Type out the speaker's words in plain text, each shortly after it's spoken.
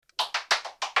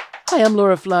Hi, I'm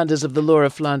Laura Flanders of The Laura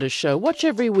Flanders Show. Watch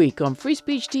every week on Free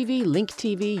Speech TV, Link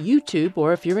TV, YouTube,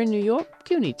 or if you're in New York,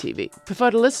 CUNY TV.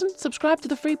 Prefer to listen? Subscribe to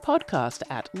the free podcast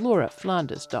at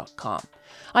lauraflanders.com.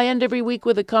 I end every week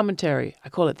with a commentary. I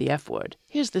call it the F word.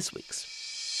 Here's this week's.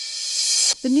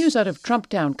 The news out of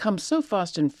Trumptown comes so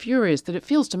fast and furious that it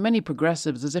feels to many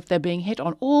progressives as if they're being hit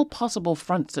on all possible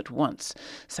fronts at once.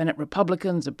 Senate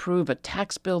Republicans approve a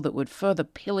tax bill that would further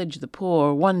pillage the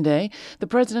poor. One day, the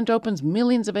president opens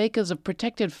millions of acres of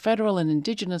protected federal and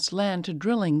indigenous land to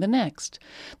drilling the next.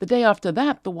 The day after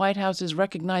that, the White House is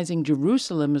recognizing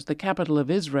Jerusalem as the capital of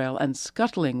Israel and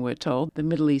scuttling, we're told, the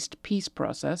Middle East peace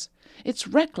process. It's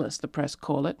reckless, the press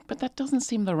call it, but that doesn't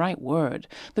seem the right word.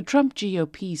 The Trump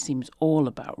GOP seems all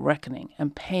about reckoning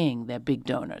and paying their big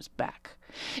donors back.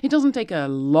 It doesn't take a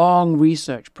long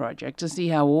research project to see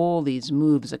how all these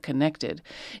moves are connected.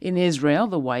 In Israel,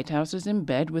 the White House is in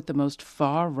bed with the most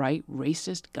far-right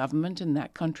racist government in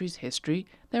that country's history.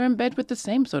 They're in bed with the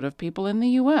same sort of people in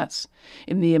the U.S.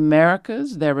 In the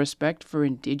Americas, their respect for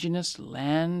indigenous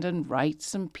land and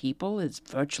rights and people is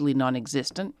virtually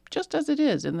non-existent, just as it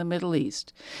is in the Middle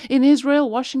East. In Israel,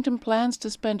 Washington plans to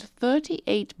spend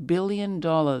 $38 billion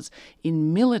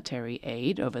in military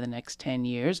aid over the next 10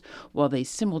 years, while they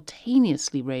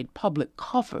simultaneously raid public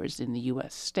coffers in the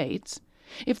U.S. states.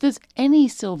 If there's any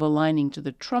silver lining to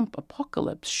the Trump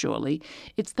apocalypse, surely,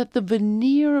 it's that the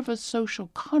veneer of a social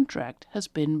contract has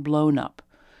been blown up.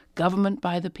 Government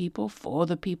by the people, for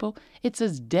the people, it's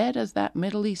as dead as that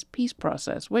Middle East peace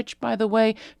process, which, by the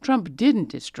way, Trump didn't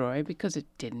destroy because it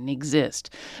didn't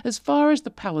exist. As far as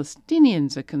the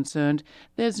Palestinians are concerned,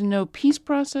 there's no peace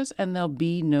process and there'll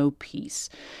be no peace.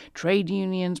 Trade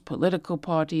unions, political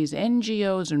parties,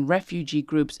 NGOs, and refugee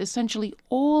groups, essentially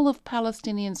all of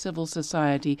Palestinian civil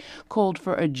society, called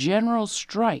for a general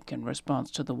strike in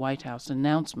response to the White House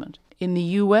announcement. In the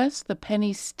U.S., the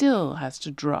penny still has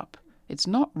to drop. It's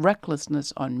not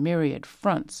recklessness on myriad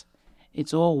fronts.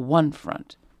 It's all one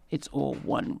front. It's all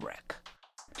one wreck.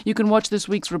 You can watch this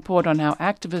week's report on how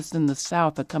activists in the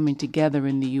South are coming together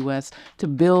in the U.S. to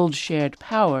build shared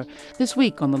power this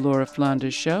week on The Laura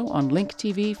Flanders Show on Link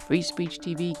TV, Free Speech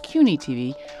TV, CUNY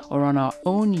TV, or on our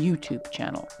own YouTube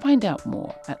channel. Find out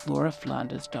more at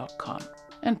lauraflanders.com.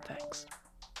 And thanks.